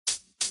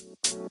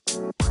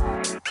All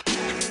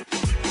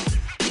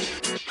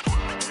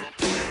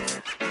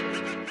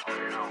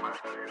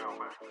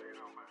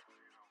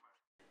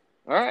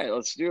right,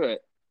 let's do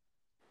it.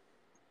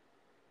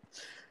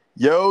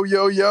 Yo,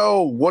 yo,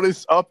 yo, what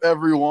is up,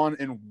 everyone,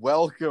 and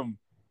welcome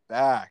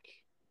back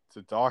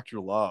to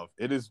Dr. Love.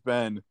 It has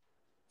been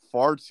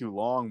far too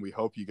long. We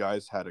hope you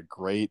guys had a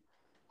great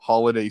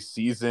holiday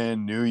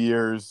season, New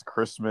Year's,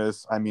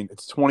 Christmas. I mean,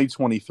 it's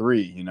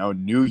 2023,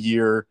 new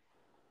year,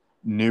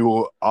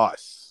 new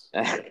us.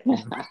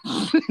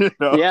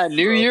 Yeah,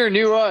 new year,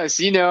 new us.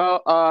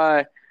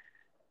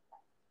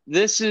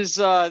 This is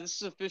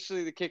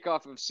officially the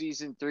kickoff of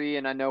season 3,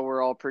 and I know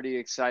we're all pretty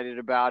excited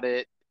about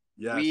it.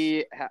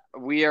 Yes.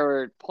 We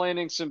are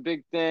planning some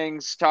big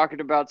things, talking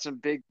about some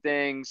big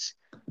things,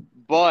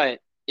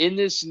 but in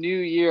this new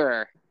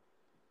year,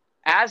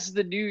 as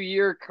the new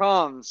year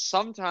comes,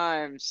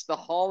 sometimes the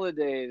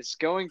holidays,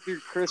 going through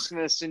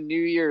Christmas and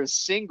New Year's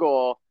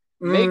single,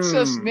 makes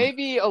us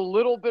maybe a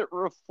little bit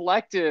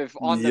reflective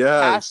on the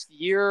past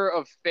year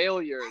of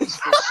failures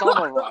for some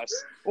of us,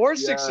 or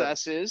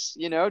successes.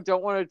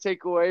 Don't want to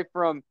take away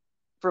from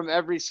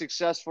every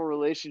successful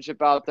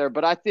relationship out there.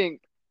 But I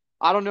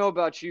don't know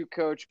about you,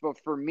 Coach, but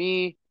for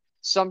me,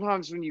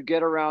 sometimes when you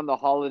get around the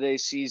holiday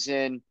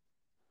season,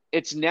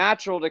 it's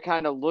natural to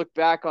kind of look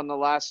back on the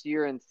last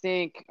year and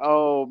think,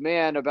 oh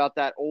man, about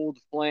that old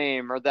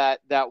flame or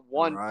that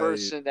one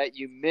person that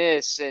you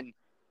miss and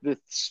the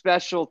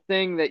special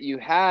thing that you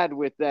had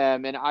with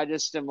them. And I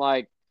just am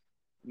like,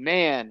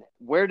 man,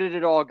 where did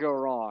it all go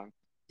wrong?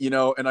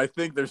 And I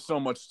think there's so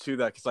much to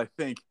that, because I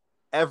think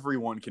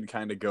everyone can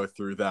kind of go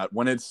through that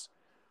when it's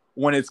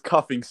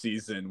cuffing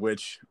season,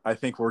 which I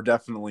think we're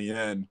definitely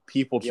in.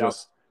 People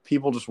just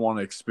want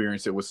to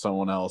experience it with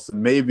someone else,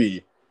 and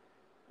maybe,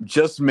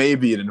 just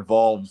maybe, it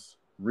involves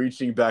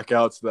reaching back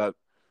out to that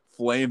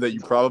flame that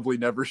you probably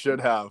never should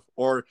have,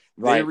 or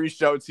they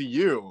reached out to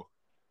you.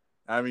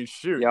 I mean,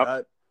 shoot,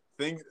 that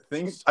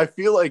things. I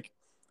feel like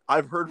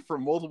I've heard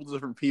from multiple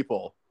different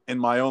people in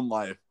my own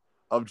life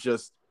of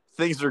just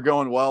things are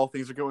going well,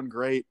 things are going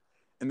great,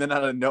 and then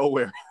out of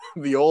nowhere,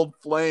 the old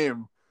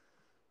flame,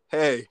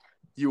 hey,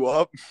 you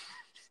up?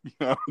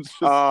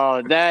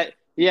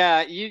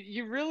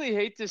 You really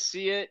hate to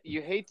see it.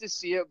 You hate to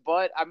see it,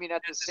 but I mean,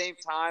 at the same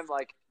time,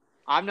 like,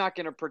 I'm not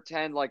going to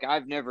pretend like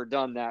I've never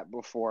done that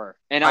before.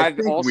 And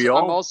we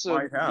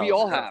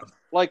all have.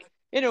 Like,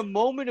 in a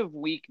moment of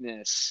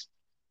weakness,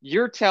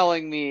 you're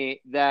telling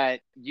me that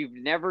you've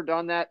never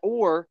done that,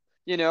 or,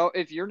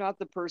 if you're not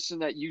the person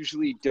that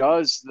usually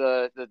does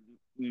the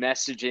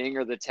messaging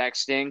or the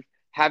texting,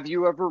 have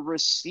you ever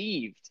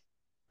received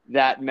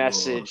that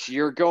message?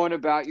 You're going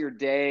about your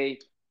day.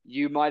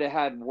 You might have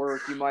had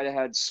work. You might have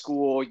had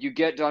school. You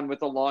get done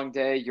with a long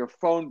day. Your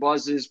phone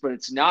buzzes, but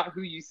it's not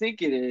who you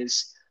think it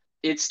is.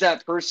 It's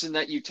that person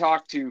that you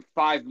talked to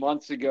 5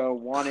 months ago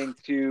wanting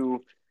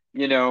to,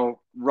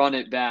 run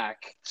it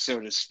back, so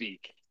to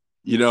speak.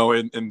 In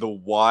the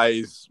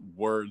wise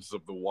words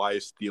of the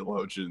wise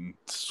theologian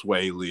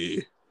Sway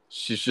Lee,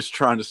 she's just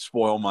trying to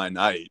spoil my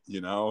night,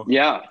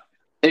 Yeah,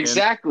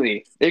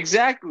 exactly.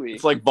 Exactly.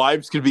 It's like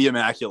vibes could be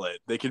immaculate.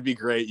 They could be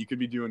great. You could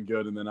be doing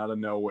good, and then out of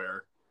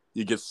nowhere,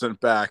 you get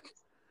sent back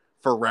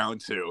for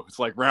round 2. It's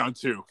like round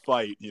 2,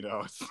 fight,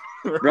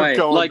 Right.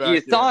 Like you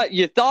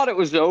thought it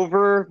was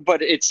over,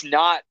 but it's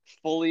not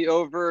fully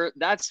over.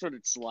 That's what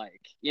it's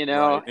like,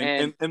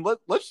 Right. And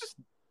let's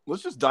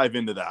just dive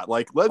into that.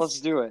 Like,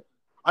 let's do it.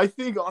 I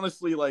think,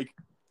 honestly, like,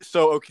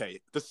 so,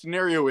 okay, the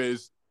scenario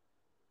is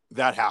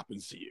that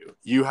happens to you.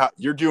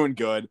 You're doing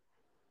good.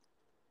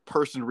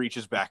 Person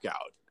reaches back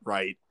out,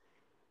 right?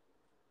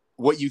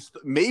 What you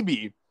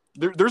maybe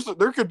there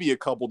could be a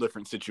couple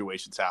different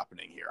situations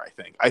happening here.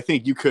 I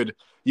think you could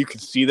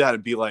see that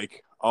and be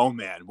like, oh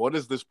man, what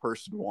does this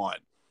person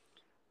want?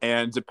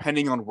 And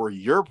depending on where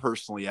you're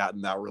personally at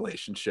in that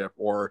relationship,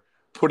 or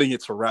putting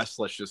it to rest,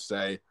 let's just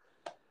say,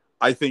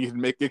 I think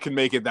it can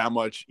make it that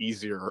much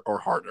easier or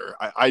harder.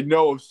 I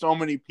know of so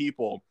many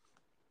people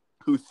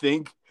who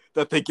think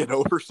that they get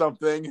over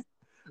something,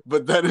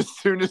 but then as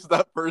soon as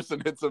that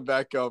person hits them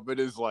back up, it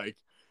is like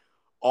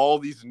all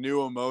these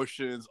new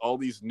emotions, all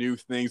these new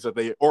things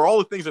or all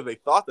the things that they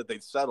thought that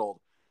they'd settled,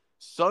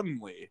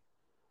 suddenly,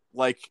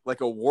 like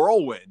a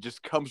whirlwind,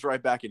 just comes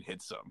right back and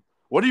hits them.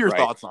 What are your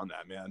thoughts on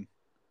that, man?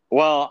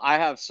 Well, I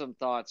have some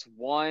thoughts.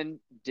 One,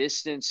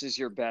 distance is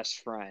your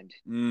best friend.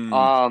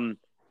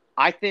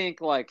 I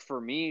think, like, for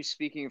me,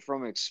 speaking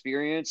from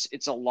experience,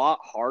 it's a lot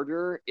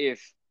harder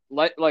if,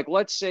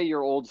 let's say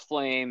your old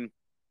flame,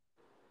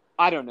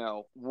 I don't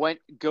know,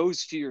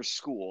 goes to your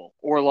school,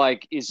 or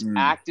like is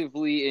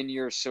actively in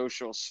your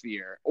social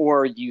sphere,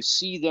 or you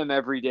see them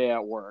every day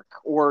at work,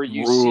 or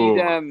you see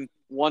them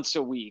once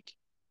a week.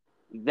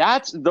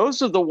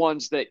 Those are the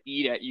ones that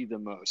eat at you the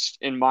most,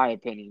 in my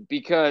opinion,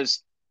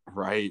 because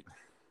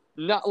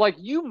not like,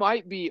 you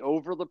might be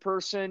over the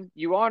person,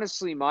 you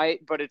honestly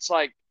might, but it's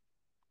like,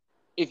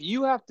 if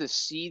you have to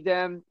see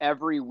them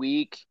every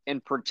week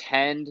and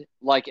pretend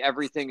like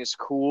everything is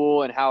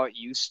cool and how it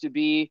used to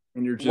be,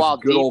 And you're while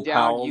just good deep old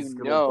down pals,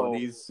 good old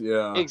buddies.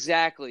 Yeah.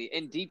 exactly,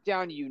 and deep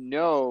down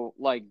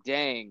like,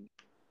 dang,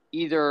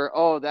 either,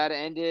 oh, that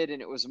ended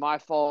and it was my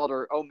fault,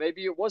 or oh,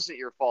 maybe it wasn't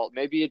your fault,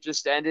 maybe it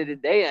just ended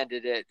and they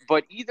ended it,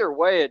 but either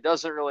way it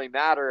doesn't really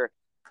matter.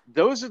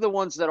 Those are the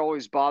ones that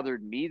always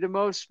bothered me the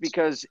most,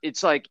 because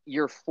it's like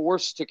you're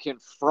forced to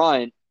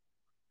confront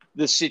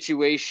the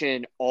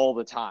situation all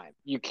the time.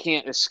 You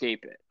can't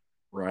escape it.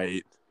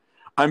 Right.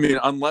 I mean,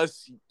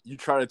 unless you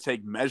try to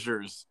take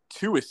measures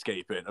to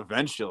escape it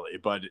eventually,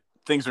 but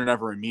things are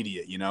never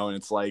immediate, you know? And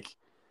it's like,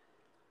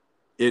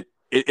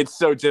 it's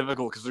so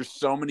difficult because there's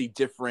so many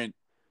different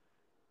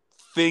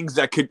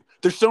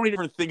there's so many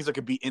different things that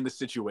could be in the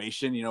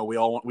situation. You know, we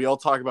all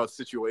talk about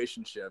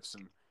situationships,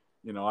 and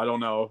you know, I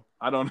don't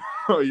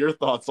know your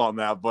thoughts on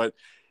that, but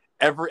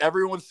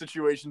everyone's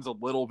situation's a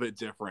little bit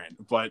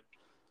different. But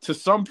to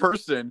some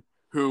person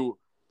who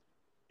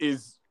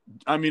is,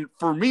 I mean,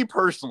 for me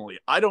personally,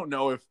 I don't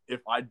know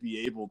if I'd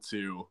be able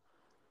to,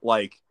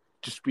 like,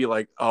 just be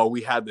like, oh,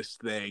 we had this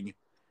thing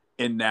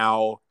and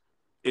now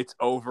it's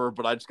over,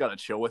 but I just gotta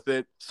chill with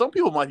it. Some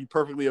people might be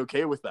perfectly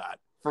okay with that.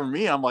 For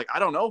me, I'm like, I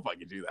don't know if I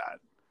could do that.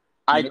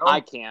 You I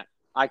know? can't.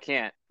 I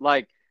can't.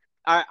 Like,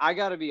 I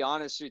got to be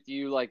honest with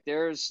you. Like,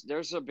 there's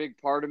a big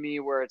part of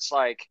me where it's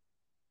like,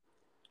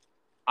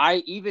 I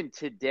even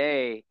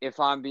today,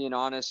 if I'm being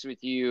honest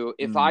with you,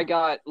 if I Mm.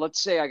 got,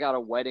 let's say I got a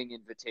wedding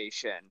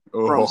invitation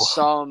from Oh,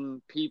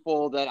 some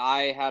people that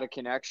I had a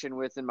connection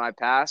with in my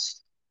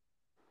past,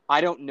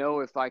 I don't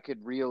know if I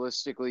could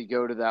realistically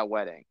go to that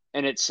wedding.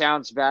 And it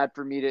sounds bad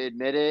for me to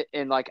admit it.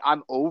 And like,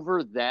 I'm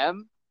over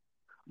them,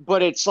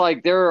 but it's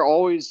like there are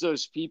always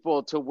those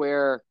people to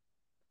where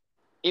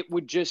it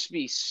would just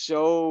be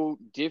so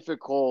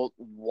difficult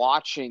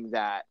watching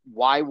that.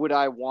 Why would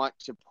I want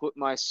to put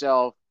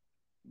myself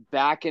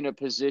back in a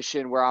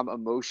position where I'm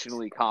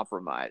emotionally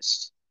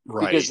compromised?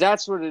 Because right.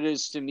 that's what it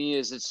is to me.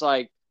 Is it's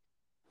like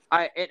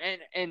I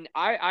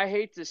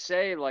hate to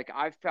say, like,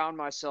 I've found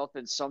myself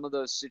in some of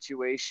those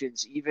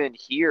situations even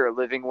here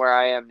living where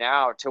I am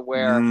now, to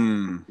where,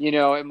 Mm.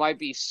 it might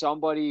be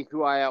somebody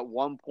who I at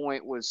one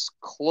point was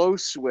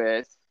close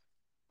with,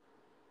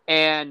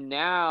 and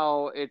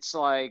now it's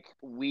like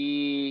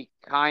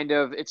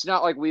it's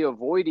not like we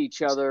avoid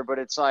each other, but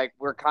it's like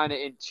we're kind of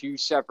in two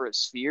separate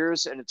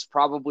spheres, and it's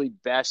probably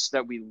best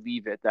that we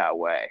leave it that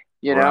way,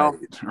 Right.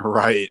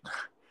 Right. for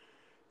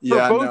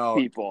Yeah, both no.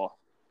 people.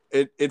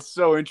 It's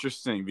so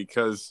interesting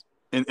because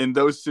in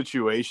those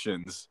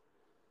situations,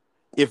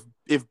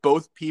 if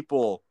both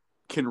people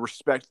can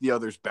respect the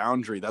other's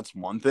boundary, that's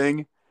one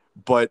thing.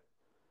 But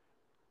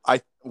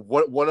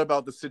what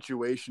about the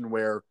situation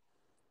where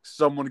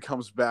someone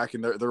comes back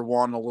and they're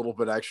wanting a little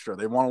bit extra.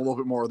 They want a little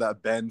bit more of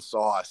that Ben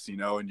sauce, you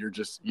know, and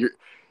you're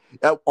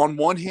on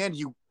one hand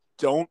you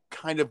don't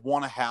kind of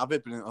want to have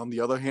it, but on the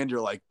other hand you're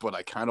like, but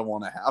I kind of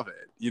want to have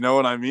it. You know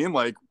what I mean?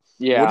 Like,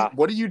 Yeah.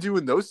 what do you do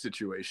in those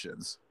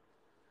situations?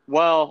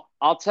 Well,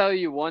 I'll tell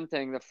you one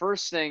thing. The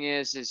first thing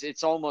is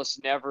it's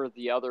almost never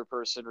the other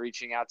person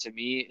reaching out to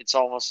me. It's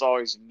almost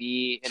always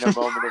me in a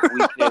moment of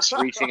weakness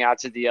reaching out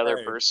to the other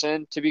Hey,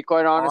 person. To be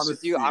quite honest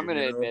with you, I'm honesty, going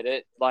you to know. admit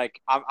it. Like,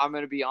 I'm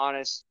going to be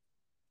honest.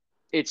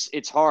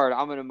 It's hard.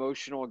 I'm an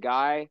emotional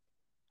guy.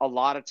 A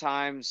lot of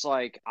times,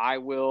 like, I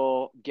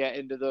will get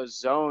into those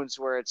zones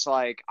where it's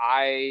like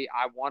I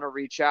want to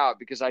reach out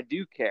because I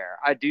do care.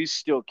 I do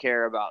still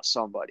care about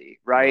somebody,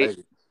 right?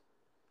 Right,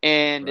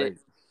 And right.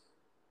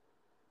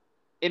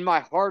 in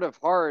my heart of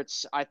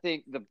hearts, I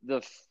think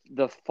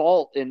the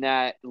fault in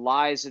that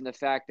lies in the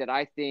fact that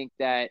I think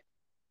that,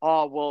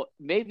 oh, well,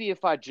 maybe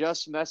if I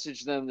just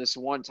message them this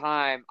one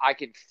time, I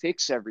can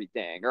fix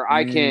everything, or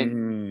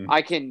Mm,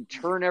 I can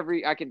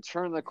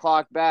turn the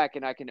clock back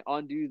and I can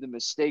undo the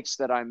mistakes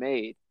that I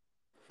made.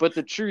 But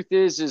the truth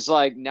is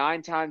like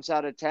 9 times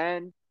out of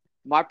 10,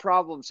 my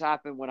problems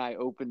happen when I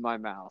open my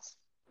mouth.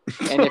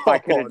 And if I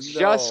could oh have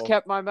just no.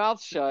 kept my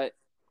mouth shut,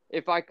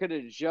 if I could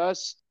have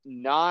just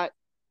not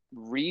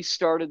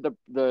restarted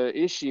the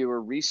issue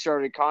or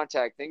restarted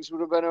contact, things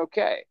would have been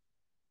okay.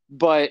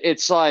 But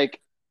it's like,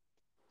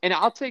 and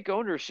I'll take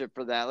ownership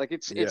for that. Like,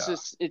 it's Yeah.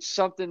 just it's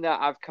something that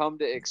I've come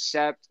to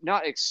accept,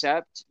 not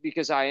accept,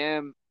 because I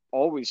am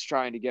always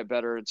trying to get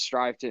better and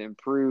strive to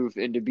improve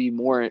and to be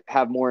more,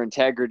 have more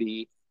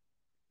integrity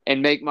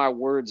and make my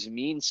words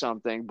mean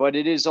something. But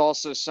it is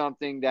also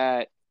something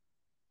that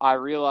I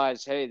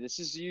realize, hey, this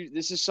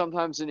is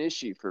sometimes an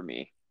issue for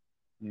me.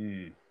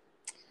 Mm.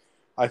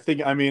 I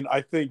think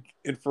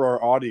and for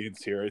our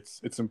audience here,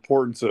 it's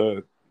important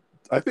to,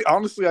 I think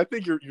honestly, I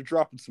think you're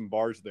dropping some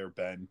bars there,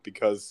 Ben,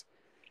 because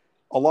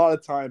a lot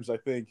of times I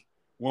think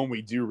when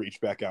we do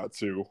reach back out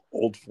to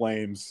old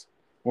flames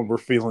when we're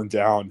feeling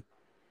down,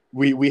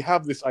 we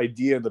have this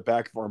idea in the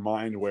back of our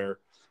mind where,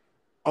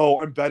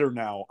 oh, I'm better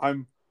now.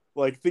 I'm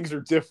like, things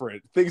are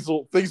different. Things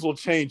will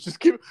change. Just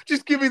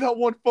give me that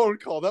one phone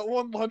call, that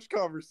one lunch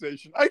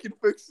conversation. I can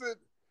fix it.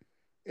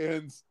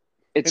 And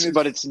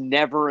But it's it's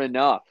never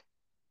enough.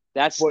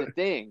 That's but the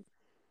thing.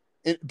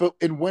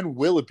 and when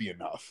will it be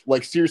enough?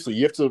 Like, seriously,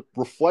 you have to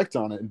reflect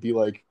on it and be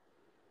like,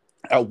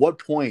 at what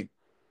point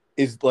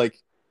is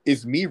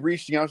me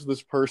reaching out to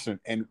this person,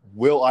 and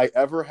will I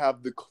ever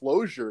have the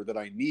closure that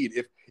I need?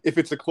 If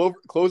it's a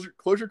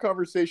closure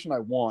conversation I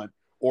want,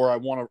 or I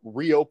want to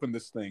reopen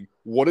this thing,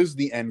 what is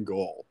the end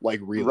goal? Like,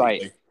 really?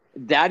 Right.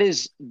 That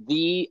is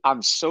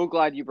I'm so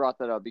glad you brought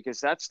that up, because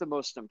that's the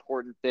most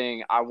important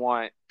thing I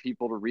want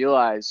people to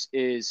realize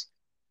is,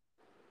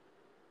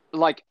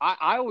 like,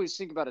 I always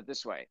think about it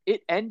this way.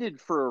 It ended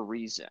for a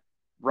reason,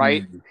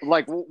 right? Mhm.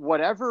 Like,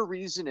 whatever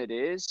reason it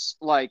is,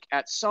 like,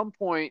 at some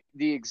point,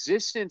 the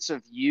existence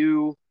of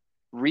you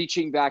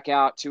reaching back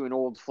out to an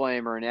old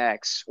flame or an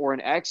ex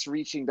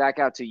reaching back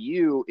out to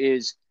you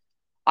is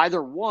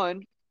either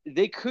one,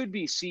 they could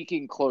be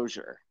seeking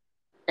closure.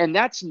 And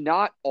that's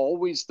not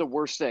always the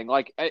worst thing.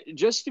 Like,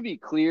 just to be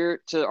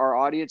clear to our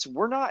audience,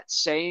 we're not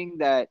saying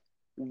that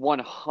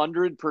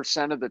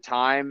 100% of the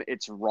time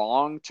it's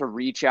wrong to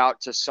reach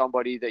out to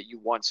somebody that you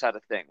once had a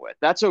thing with.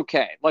 That's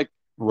okay. Like,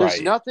 there's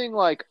Right. nothing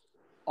like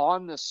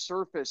on the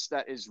surface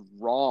that is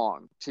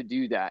wrong to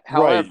do that.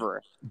 Right.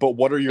 However, But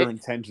what are your it,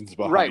 intentions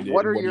right, behind it,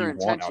 what and are what do your you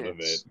want out of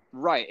it? intentions?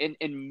 Right.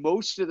 And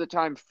most of the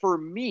time, for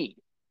me,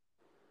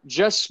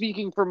 just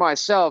speaking for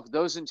myself,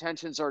 those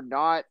intentions are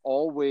not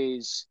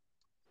always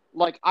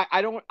like,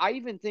 I don't, I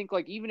even think,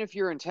 like, even if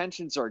your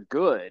intentions are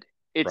good,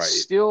 it Right.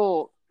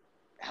 still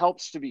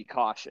helps to be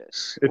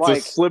cautious. It's a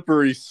Like,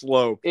 slippery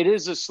slope. it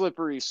is a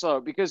slippery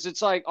slope, because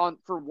it's like, on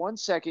for 1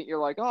 second you're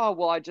like, oh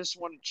well, I just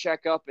want to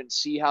check up and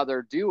see how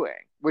they're doing,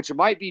 which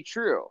might be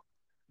true.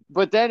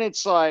 But then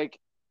it's like,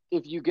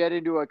 if you get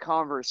into a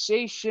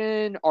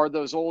conversation, are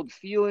those old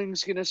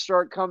feelings going to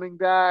start coming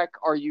back?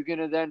 Are you going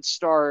to then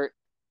start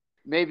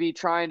maybe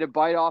trying to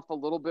bite off a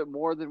little bit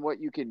more than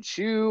what you can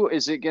chew?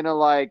 Is it going to,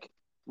 like,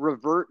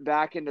 revert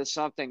back into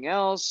something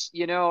else?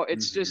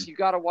 It's Mhm. just, you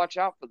got to watch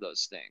out for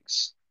those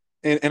things.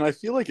 And I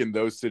feel like in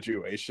those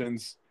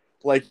situations,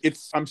 like,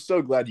 I'm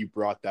so glad you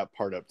brought that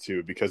part up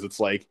too, because it's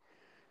like,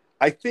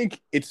 I think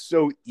it's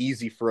so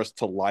easy for us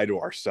to lie to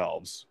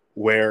ourselves,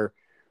 where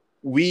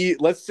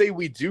let's say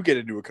we do get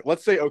into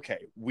let's say,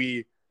 okay,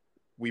 we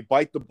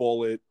bite the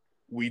bullet,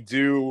 we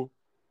do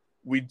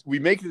we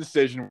make the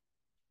decision,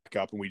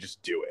 back up, and we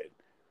just do it.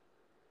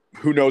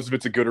 Who knows if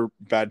it's a good or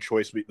bad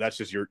choice? That's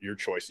just your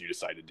choice, and you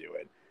decide to do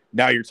it.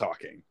 Now you're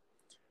talking.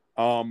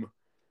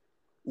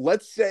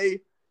 Let's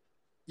say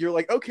you're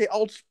like, okay,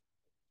 I'll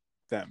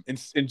them, and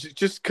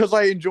just because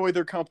I enjoy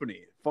their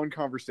company, fun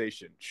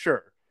conversation,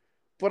 sure.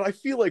 But I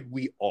feel like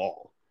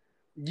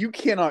you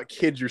cannot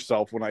kid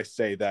yourself when I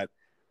say that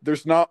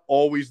there's not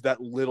always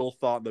that little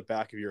thought in the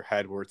back of your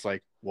head where it's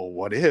like, well,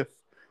 what if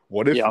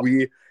Yep.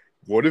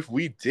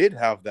 we did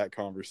have that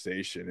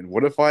conversation, and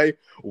what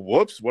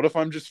if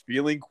I'm just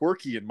feeling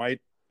quirky and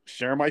might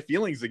share my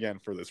feelings again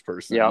for this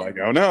person? Yep. Like,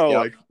 oh no,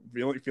 Yep.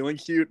 like, feeling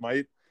cute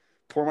might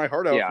pour my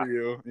heart out Yeah. for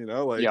you,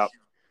 like. Yep.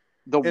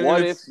 The And what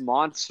if it's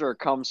monster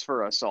comes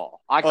for us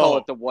all. I call oh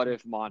it the what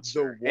if the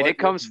monster. And what it if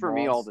comes for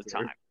me all the monster.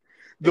 time.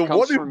 The It what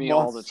comes if for me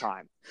all the monster.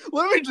 time.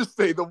 Let me just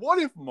say, the what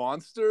if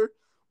monster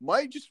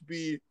might just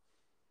be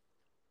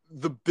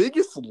the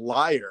biggest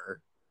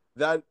liar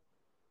that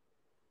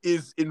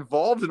is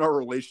involved in our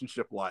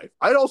relationship life.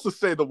 I'd also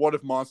say the what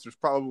if monster is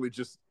probably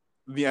just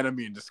the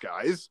enemy in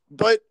disguise,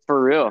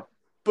 For real.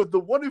 but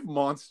the what if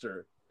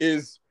monster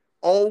is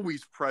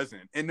always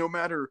present, and no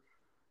matter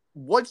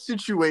what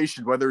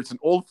situation, whether it's an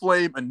old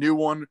flame, a new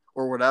one,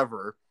 or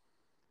whatever,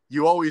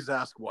 you always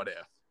ask what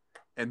if,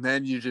 and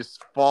then you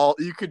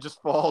could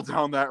just fall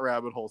down that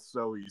rabbit hole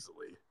so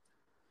easily.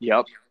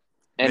 Yep.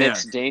 And Man.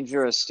 it's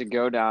dangerous to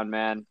go down,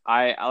 man.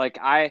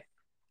 I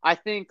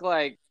think,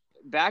 like,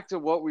 back to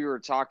what we were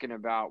talking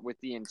about with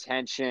the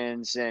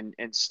intentions and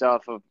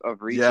stuff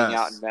of reaching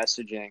out and Yes.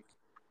 messaging.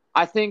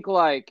 I think,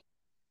 like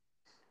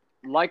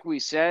we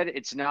said,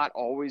 it's not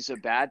always a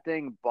bad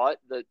thing, but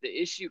the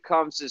issue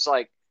comes is,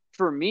 like,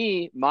 for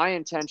me, my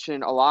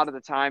intention a lot of the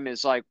time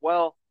is like,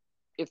 well,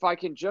 if I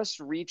can just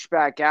reach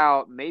back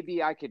out,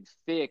 maybe I could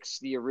fix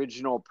the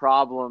original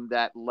problem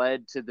that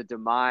led to the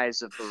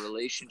demise of the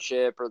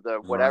relationship or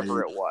the whatever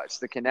Right. it was,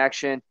 the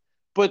connection.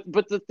 But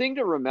the thing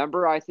to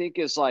remember, I think,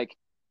 is like,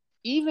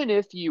 even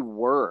if you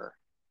were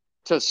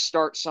to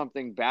start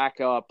something back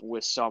up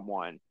with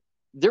someone,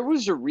 there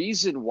was a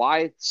reason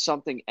why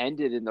something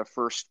ended in the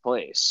first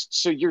place.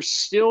 So you're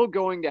still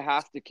going to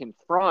have to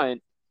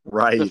confront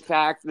Right.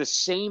 the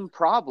same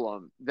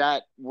problem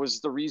that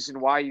was the reason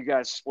why you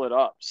guys split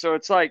up. So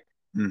it's like,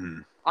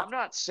 Mm-hmm. I'm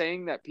not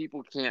saying that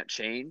people can't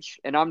change,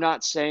 and I'm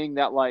not saying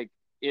that, like,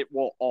 it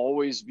will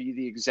always be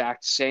the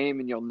exact same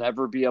and you'll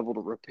never be able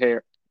to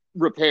repair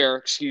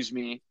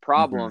Mm-hmm.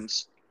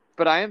 problems.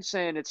 But I am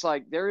saying it's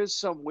like there is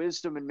some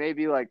wisdom in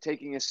maybe, like,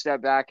 taking a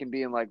step back and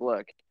being like,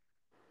 look,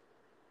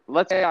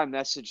 let's say I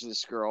message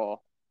this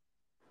girl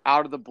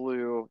out of the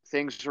blue,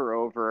 things are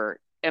over,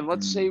 and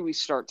let's say we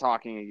start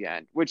talking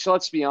again, which,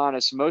 let's be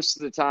honest, most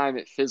of the time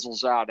it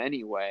fizzles out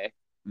anyway.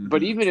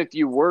 But Mm-hmm. even if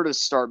you were to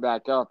start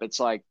back up, it's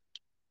like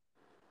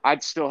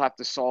I'd still have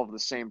to solve the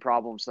same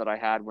problems that I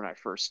had when I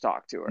first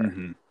talked to her.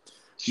 Mm-hmm.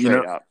 You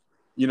Straight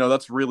know, up.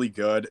 that's really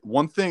good.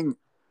 One thing,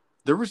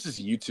 there was this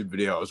YouTube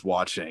video I was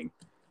watching,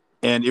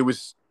 and it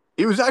was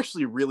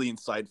actually really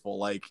insightful.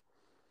 Like,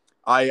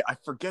 I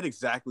forget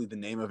exactly the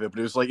name of it, but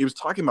it was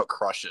talking about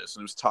crushes,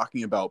 and it was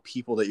talking about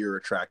people that you're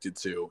attracted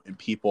to, and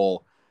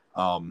people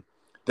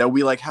that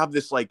we like have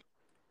this like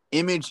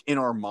image in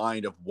our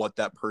mind of what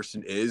that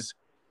person is,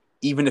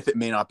 even if it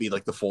may not be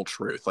like the full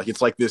truth. Like,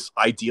 it's like this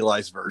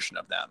idealized version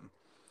of them.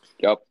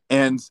 Yep.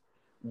 And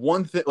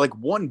one thing, like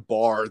one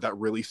bar that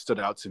really stood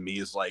out to me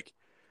is like,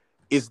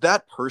 is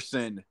that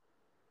person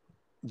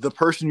the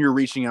person you're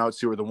reaching out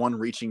to, or the one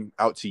reaching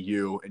out to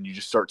you, and you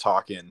just start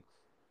talking,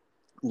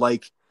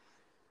 like,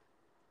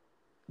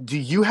 do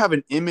you have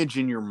an image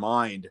in your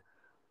mind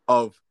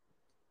of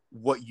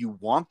what you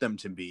want them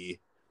to be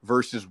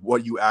versus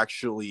what you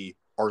actually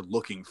are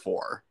looking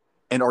for?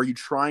 And are you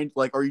trying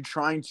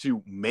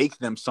to make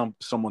them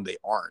someone they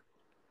aren't?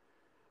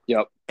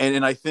 Yep.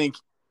 And I think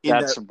in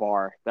That's that a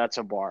bar. That's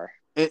a bar.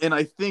 and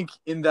I think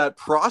in that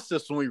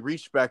process, when we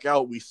reach back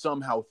out, we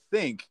somehow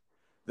think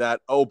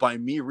that, oh, by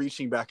me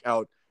reaching back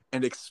out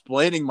and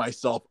explaining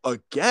myself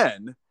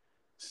again,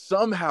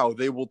 somehow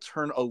they will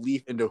turn a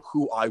leaf into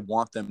who I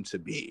want them to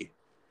be.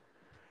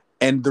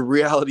 And the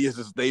reality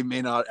is they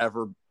may not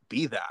ever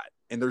be that.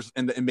 And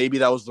maybe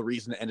that was the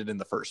reason it ended in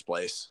the first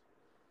place.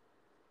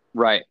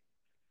 Right.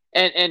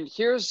 And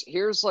here's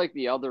like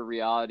the other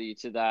reality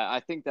to that.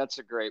 I think that's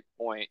a great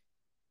point.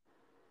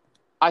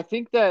 I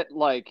think that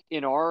like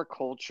in our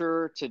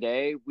culture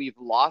today, we've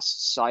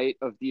lost sight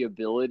of the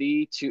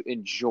ability to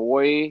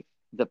enjoy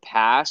the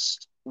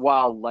past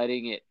while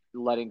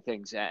letting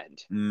things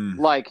end. Mm.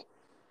 Like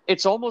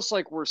it's almost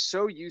like we're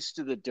so used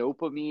to the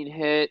dopamine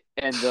hit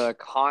and the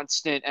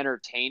constant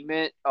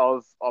entertainment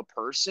of a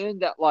person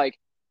that like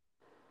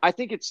I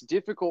think it's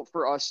difficult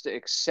for us to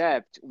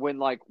accept when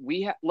like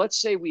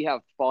let's say we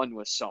have fun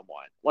with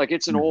someone. Like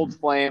it's an old Mm-hmm.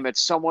 flame,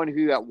 it's someone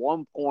who at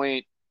one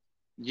point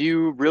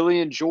you really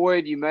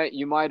enjoyed, you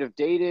might have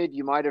dated,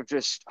 you might have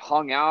just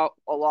hung out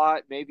a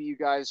lot, maybe you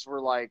guys were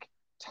like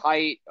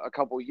tight a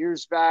couple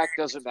years back,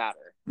 doesn't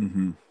matter.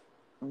 Mm-hmm.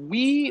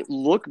 We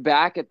look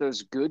back at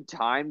those good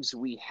times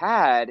we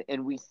had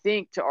and we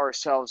think to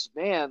ourselves,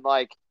 man,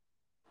 like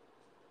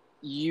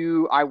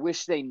I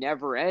wish they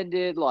never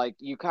ended. Like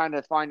you kind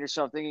of find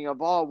yourself thinking of,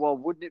 oh, well,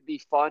 wouldn't it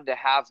be fun to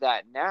have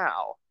that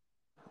now?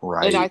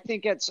 And I Right.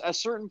 think at a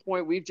certain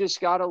point, we've just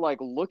got to like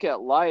look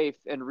at life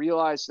and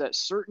realize that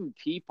certain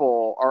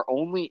people are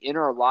only in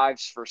our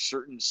lives for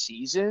certain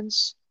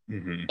seasons.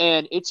 Mm-hmm.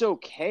 And it's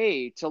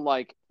okay to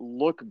like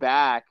look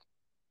back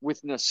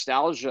with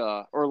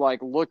nostalgia or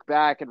like look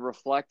back and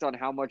reflect on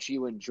how much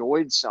you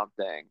enjoyed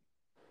something,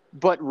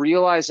 but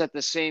realize at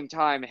the same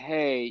time,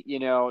 hey,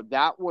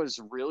 that was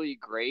really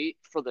great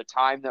for the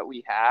time that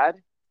we had,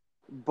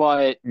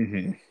 but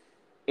Mm-hmm.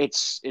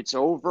 it's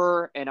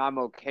over and I'm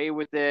okay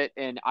with it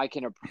and I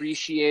can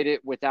appreciate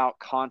it without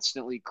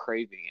constantly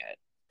craving it.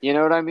 You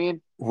know what I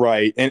mean?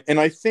 Right. And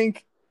I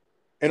think,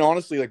 and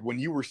honestly, like when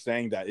you were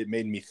saying that, it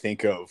made me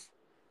think of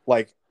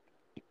like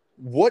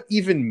what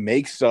even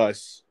makes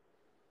us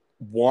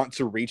want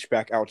to reach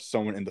back out to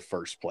someone in the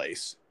first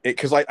place.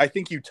 Because I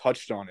think you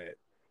touched on it,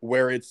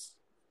 where it's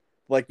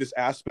like this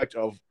aspect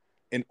of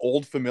an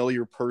old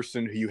familiar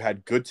person who you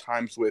had good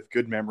times with,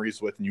 good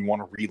memories with, and you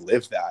want to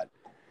relive that.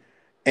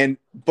 And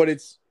but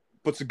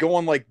to go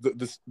on like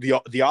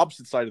the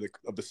opposite side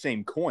of the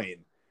same coin,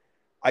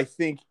 I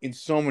think in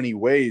so many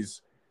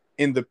ways,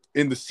 in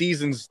the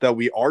seasons that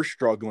we are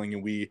struggling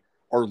and we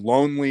are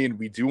lonely and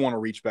we do want to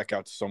reach back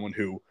out to someone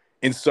who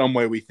in some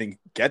way we think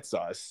gets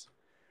us,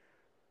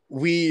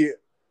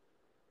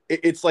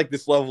 it's like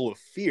this level of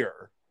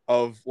fear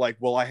of like,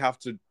 well, I have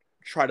to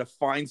try to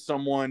find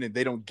someone and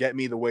they don't get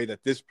me the way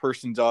that this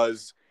person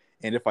does.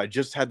 And if I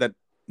just had that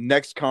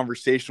next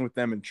conversation with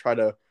them and try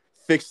to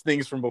fix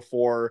things from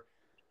before,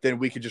 then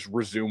we could just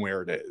resume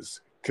where it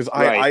is. Because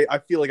Right. I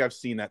feel like I've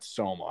seen that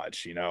so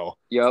much, you know?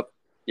 Yep.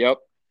 Yep.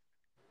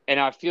 And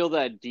I feel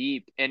that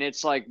deep. And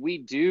it's like we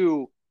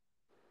do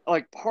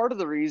like part of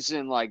the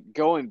reason, like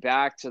going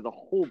back to the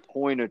whole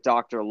point of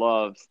Dr.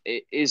 Love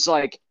is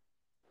like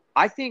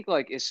I think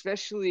like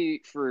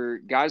especially for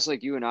guys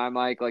like you and I,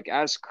 Mike, like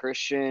as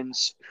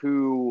Christians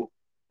who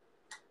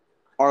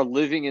are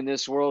living in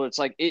this world, it's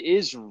like it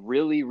is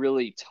really,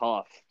 really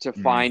tough to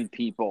Mm. find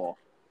people.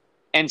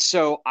 And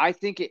so I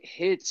think it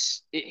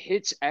hits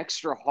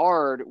extra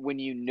hard when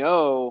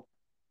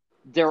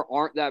there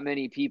aren't that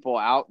many people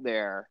out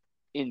there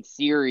in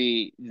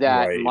theory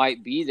that Right.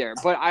 might be there.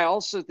 But I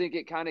also think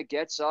it kind of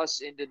gets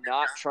us into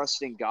not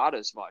trusting God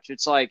as much.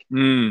 It's like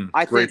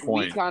I Great think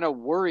we point. kind of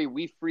worry,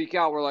 we freak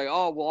out. We're like,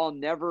 oh, well, I'll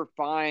never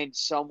find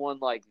someone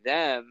like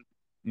them.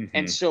 And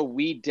Mm-hmm. so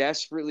we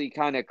desperately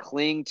kind of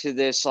cling to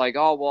this, like,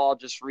 oh, well, I'll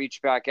just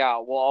reach back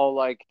out. Well, I'll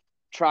like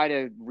try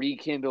to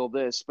rekindle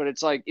this. But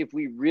it's like, if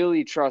we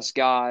really trust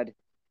God,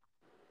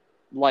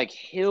 like,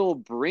 He'll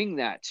bring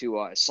that to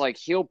us. Like,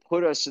 He'll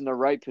put us in the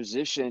right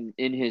position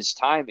in His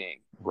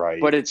timing.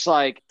 Right. But it's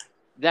like,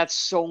 that's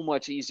so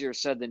much easier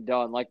said than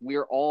done. Like,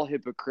 we're all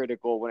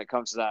hypocritical when it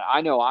comes to that.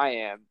 I know I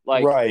am,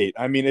 like, Right.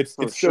 I mean,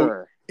 for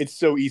sure. it's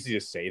so easy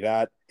to say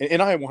that,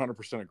 and I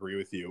 100% agree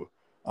with you.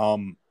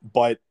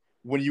 But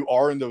when you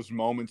are in those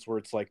moments where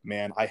it's like,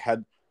 man,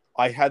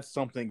 I had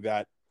something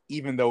that,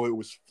 even though it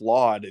was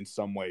flawed in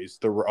some ways,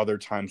 there were other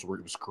times where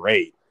it was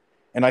great,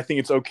 and I think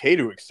it's okay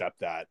to accept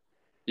that.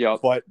 Yep.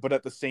 But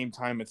at the same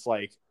time, it's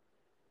like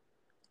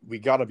we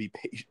got to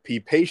be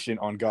patient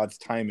on God's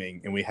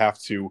timing, and we have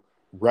to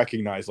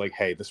recognize, like,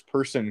 hey, this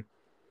person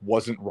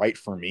wasn't right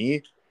for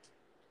me.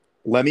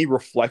 Let me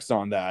reflect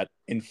on that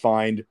and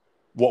find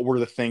what were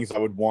the things I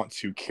would want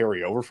to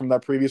carry over from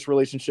that previous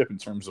relationship in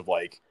terms of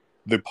like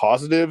the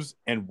positives,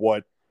 and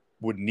what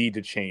would need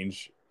to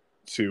change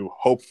to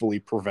hopefully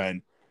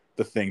prevent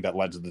the thing that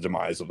led to the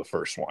demise of the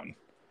first one.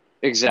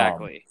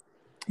 Exactly.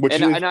 Which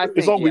And I is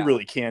think, all we yeah,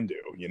 really can do,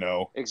 you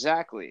know?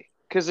 exactly.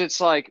 Because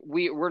it's like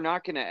we're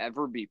not going to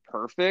ever be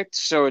perfect.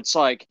 So it's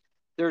like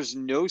there's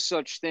no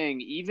such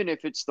thing, even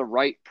if it's the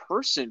right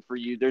person for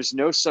you, there's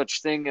no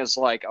such thing as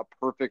like a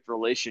perfect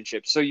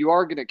relationship. So you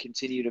are going to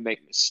continue to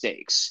make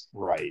mistakes.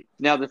 Right.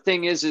 Now, the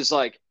thing is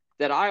like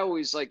that I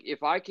always like,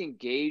 if I can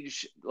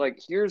gauge, like,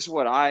 here's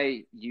what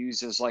I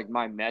use as like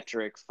my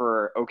metric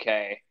for,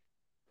 okay,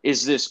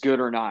 is this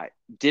good or not?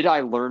 Did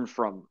I learn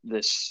from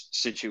this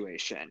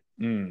situation?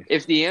 Mm.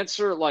 If the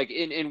answer, like,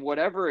 in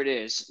whatever it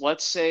is,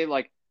 let's say,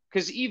 like,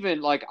 because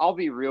even like, I'll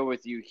be real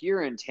with you,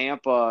 here in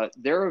Tampa,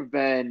 there have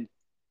been,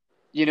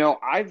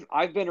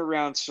 I've been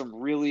around some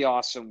really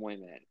awesome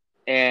women,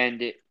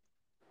 and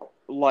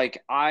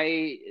like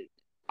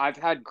I've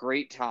had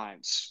great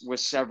times with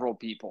several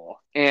people,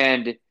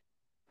 and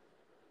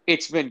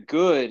it's been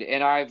good.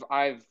 And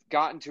I've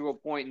gotten to a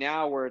point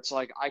now where it's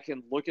like I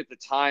can look at the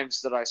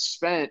times that I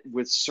spent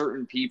with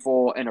certain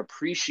people and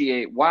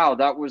appreciate, wow,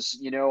 that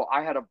was,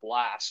 I had a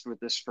blast with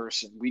this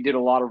person. We did a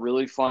lot of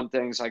really fun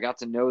things. I got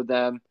to know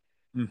them.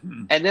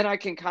 Mm-hmm. And then I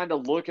can kind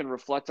of look and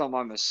reflect on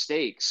my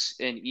mistakes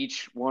in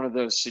each one of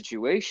those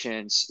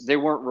situations. They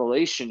weren't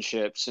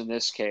relationships in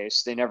this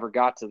case. They never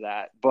got to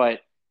that.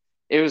 But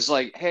it was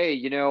like,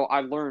 hey,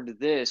 I learned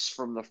this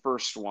from the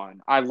first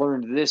one. I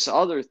learned this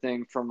other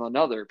thing from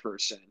another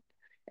person.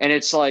 And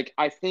it's like,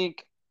 I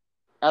think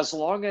as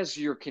long as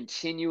you're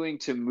continuing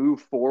to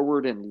move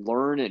forward and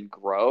learn and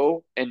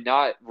grow and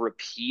not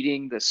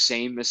repeating the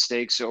same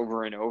mistakes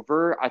over and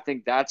over, I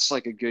think that's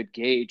like a good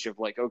gauge of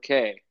like,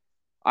 okay,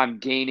 I'm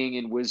gaining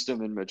in wisdom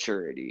and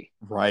maturity.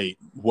 Right.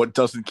 What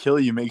doesn't kill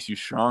you makes you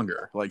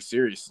stronger. Like,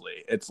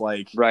 seriously. It's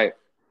like, Right.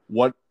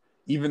 what,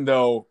 even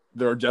though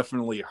there are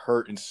definitely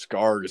hurt and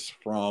scars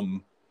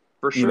from,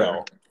 For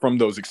sure. from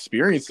those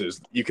experiences,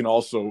 you can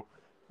also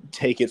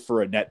take it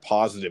for a net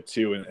positive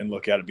too, and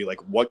look at it and be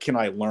like, what can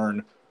I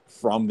learn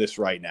from this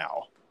right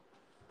now?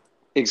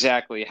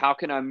 Exactly. How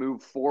can I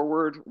move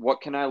forward?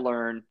 What can I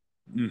learn?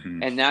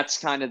 Mm-hmm. And that's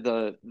kind of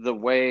the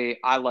way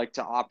I like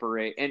to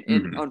operate. And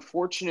Mm-hmm.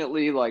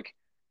 unfortunately, like,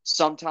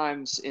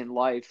 sometimes in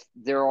life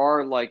there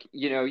are, like,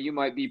 you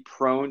might be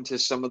prone to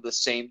some of the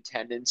same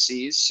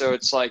tendencies. So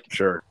it's like,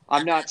 Sure.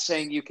 I'm not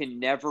saying you can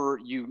never,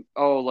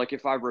 like,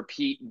 if I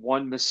repeat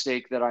one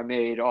mistake that I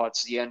made, oh,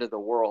 it's the end of the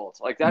world.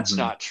 Like, that's Mm-hmm.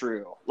 not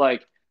true.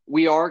 Like,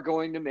 we are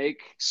going to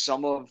make,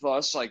 some of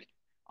us, like,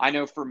 I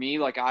know for me,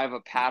 like, I have a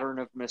pattern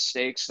of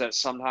mistakes that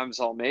sometimes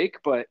I'll make,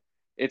 but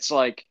it's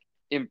like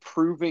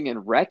improving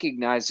and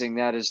recognizing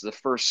that is the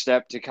first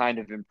step to kind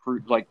of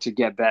improve, like, to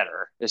get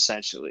better,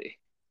 essentially.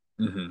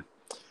 Mm-hmm.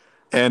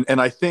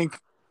 And I think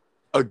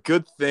a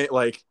good thing,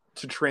 like,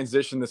 to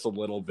transition this a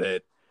little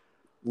bit,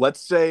 let's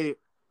say,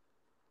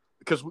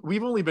 because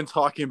we've only been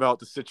talking about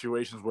the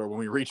situations where when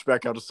we reach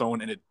back out to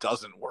someone and it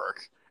doesn't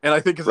work, and I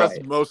think because that's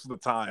Right. most of the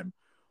time.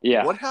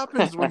 Yeah. What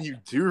happens when you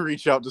do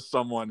reach out to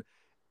someone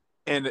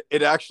and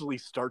it actually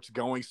starts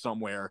going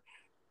somewhere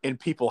and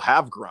people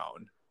have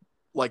grown?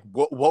 Like,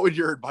 what would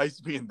your advice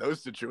be in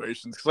those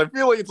situations? Because I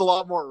feel like it's a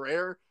lot more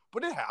rare,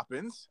 but it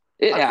happens.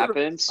 It I've heard of,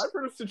 happens. I've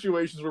heard of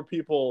situations where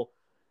people,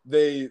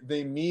 they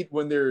meet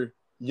when they're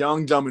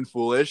young, dumb, and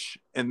foolish,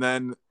 and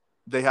then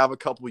they have a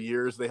couple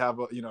years, they have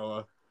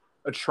a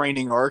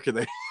training arc, and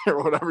they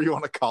or whatever you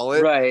want to call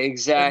it, Right.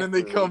 and then they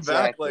Exactly. come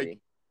back like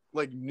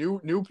Exactly.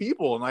 new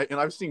people, and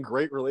I've seen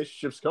great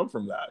relationships come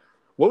from that.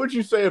 What would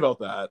you say about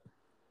that?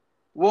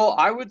 Well,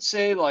 I would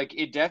say, like,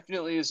 it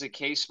definitely is a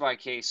case by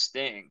case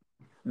thing.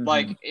 Mm-hmm.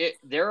 Like,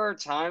 there are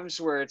times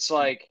where it's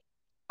like,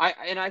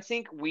 I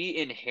think we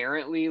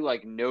inherently,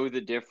 like, know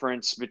the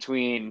difference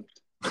between,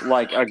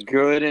 like, a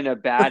good and a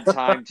bad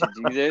time to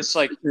do this.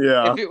 Like,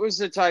 Yeah. if it was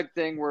the type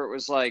thing where it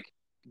was like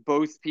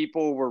both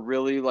people were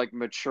really, like,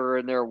 mature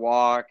in their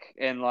walk,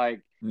 and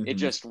like it Mm-hmm.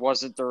 just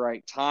wasn't the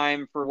right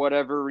time for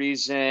whatever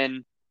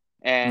reason,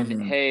 and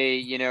Mm-hmm. hey,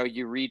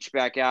 you reach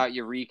back out,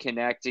 you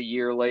reconnect a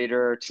year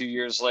later, 2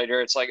 years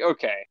later, it's like,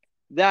 okay,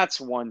 that's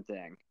one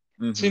thing.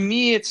 To Mm-hmm.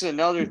 me, it's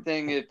another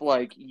thing if,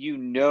 like,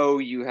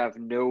 you have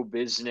no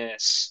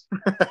business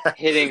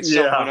hitting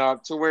someone Yeah,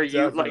 up to where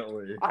you, like,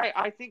 definitely.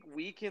 I think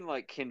we can,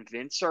 like,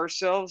 convince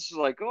ourselves,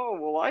 like, oh,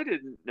 well, I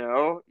didn't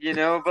know,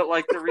 but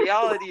like the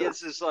reality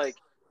is like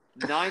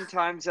nine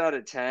times out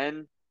of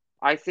 10,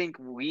 I think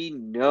we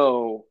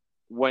know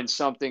when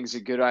something's a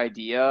good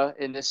idea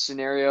in this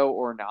scenario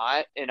or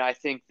not. And I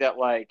think that,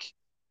 like,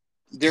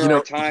 there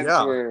are times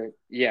Yeah. where,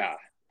 yeah,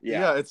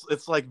 yeah, Yeah,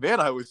 it's like, man,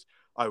 I was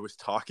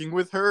talking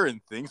with her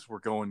and things were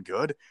going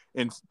good,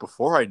 and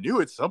before I knew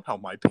it, somehow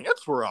my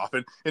pants were off,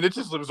 and it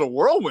was a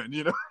whirlwind,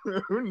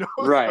 Who knows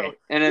how right.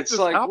 And it it's just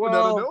like, happened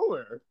out of well,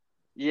 nowhere.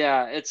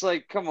 yeah, it's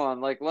like, come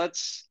on, like,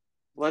 It's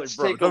like, let's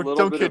bro, take a don't little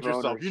don't bit kid of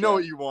yourself. You know ownership.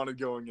 what you wanted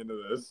going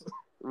into this.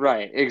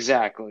 Right,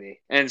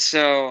 exactly. And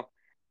so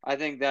I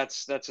think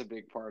that's a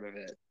big part of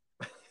it.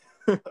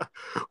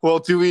 Well,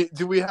 do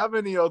we have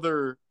any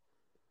other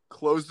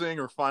closing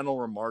or final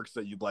remarks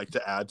that you'd like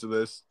to add to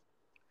this?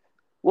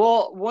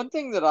 Well, one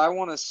thing that I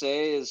want to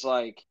say is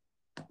like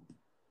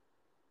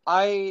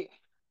I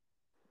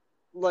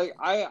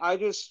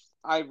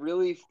I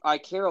really I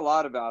care a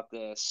lot about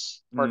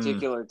this Mm,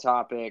 particular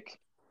topic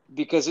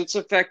because it's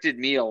affected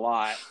me a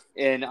lot.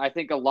 And I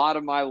think a lot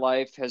of my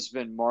life has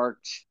been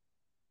marked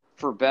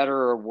for better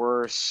or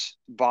worse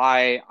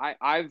by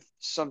I've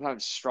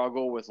sometimes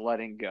struggled with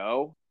letting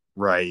go.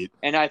 right.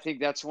 And I think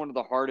that's one of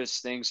the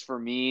hardest things for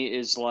me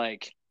is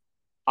like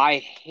I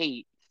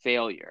hate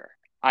failure.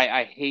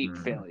 I hate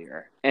Mm,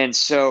 failure. And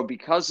so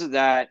because of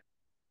that,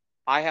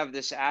 I have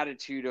this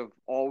attitude of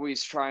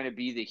always trying to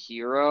be the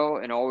hero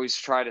and always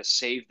try to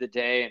save the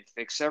day and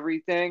fix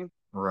everything.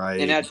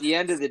 And right. at the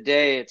end of the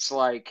day, it's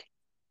like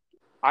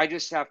I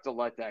just have to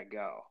let that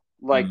go.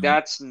 Like Mm,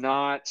 that's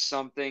not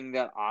something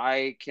that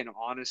I can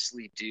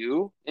honestly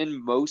do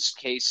in most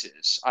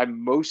cases. I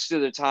most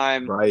of the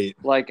time right.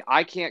 like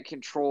I can't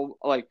control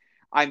like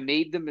I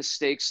made the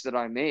mistakes that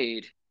I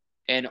made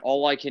and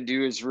all I can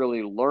do is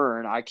really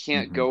learn. I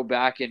can't Hmm. go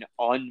back and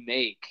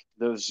unmake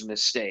those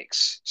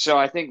mistakes. So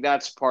I think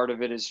that's part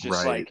of it is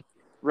just Right. like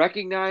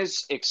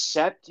recognize,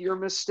 accept your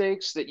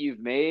mistakes that you've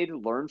made,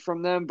 learn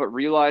from them, but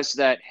realize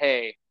that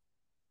hey,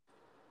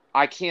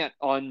 I can't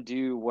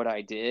undo what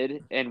I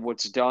did, and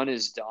what's done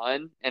is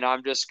done. And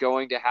I'm just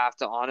going to have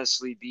to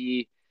honestly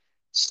be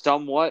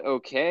somewhat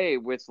okay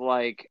with,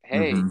 like,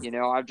 hey, Hmm.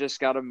 I've just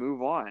got to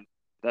move on.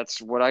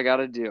 That's what I got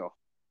to do.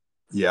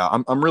 Yeah,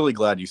 I'm really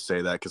glad you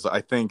say that because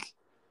I think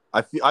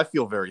I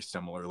feel very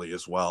similarly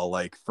as well.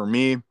 Like for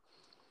me,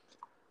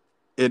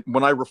 it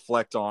when I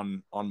reflect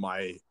on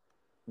my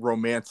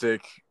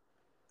romantic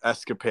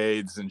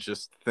escapades and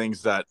just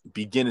things that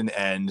begin and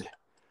end,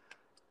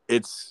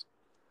 it's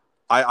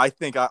I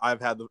think I've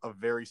had a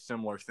very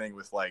similar thing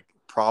with like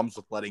problems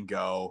with letting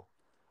go,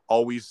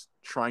 always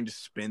trying to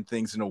spin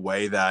things in a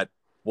way that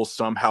will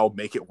somehow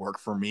make it work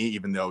for me,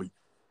 even though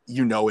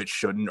it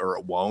shouldn't or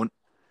it won't.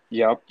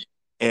 Yep.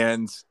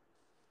 And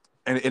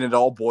and it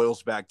all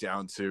boils back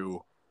down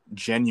to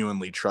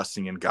genuinely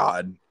trusting in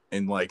God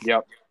and like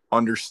Yep.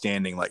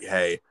 understanding like,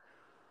 hey,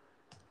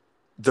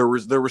 there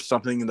was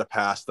something in the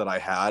past that I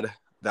had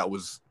that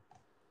was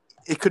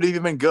it could have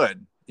even been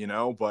good,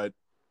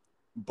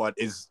 but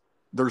is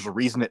there's a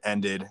reason it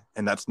ended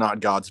and that's not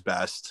God's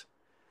best.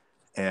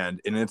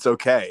 And it's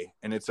okay.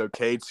 And it's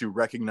okay to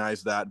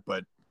recognize that,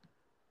 but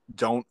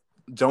don't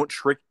don't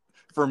trick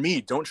for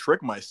me, don't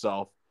trick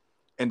myself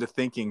into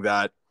thinking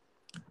that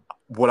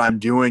what I'm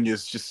doing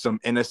is just some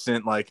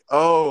innocent like,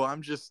 oh,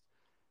 I'm just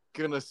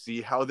gonna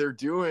see how they're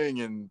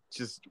doing and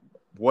just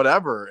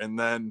whatever. And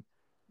then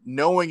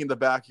knowing in the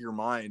back of your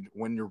mind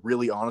when you're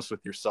really honest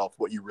with yourself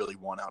what you really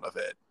want out of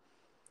it.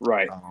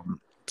 Right.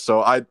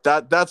 So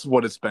that's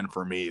what it's been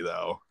for me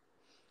though.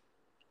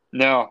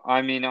 No,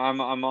 I mean,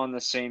 I'm on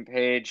the same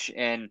page,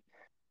 and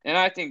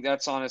I think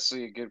that's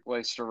honestly a good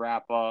place to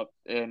wrap up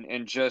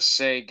and just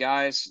say,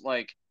 guys,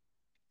 like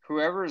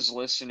whoever is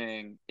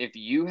listening, if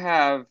you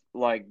have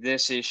like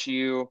this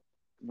issue,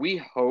 we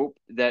hope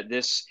that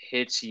this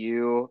hits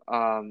you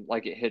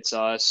like it hits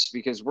us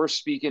because we're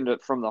speaking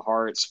from the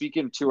heart,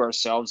 speaking to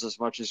ourselves as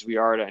much as we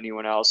are to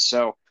anyone else.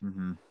 So,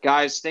 Mm-hmm.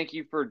 guys, thank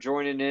you for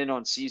joining in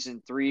on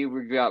season 3.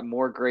 We've got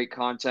more great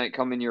content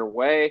coming your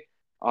way.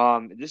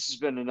 This has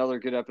been another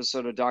good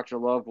episode of Dr.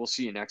 Love. We'll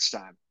see you next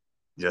time.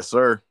 Yes,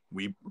 sir.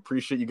 We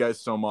appreciate you guys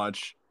so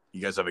much.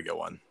 You guys have a good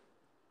one.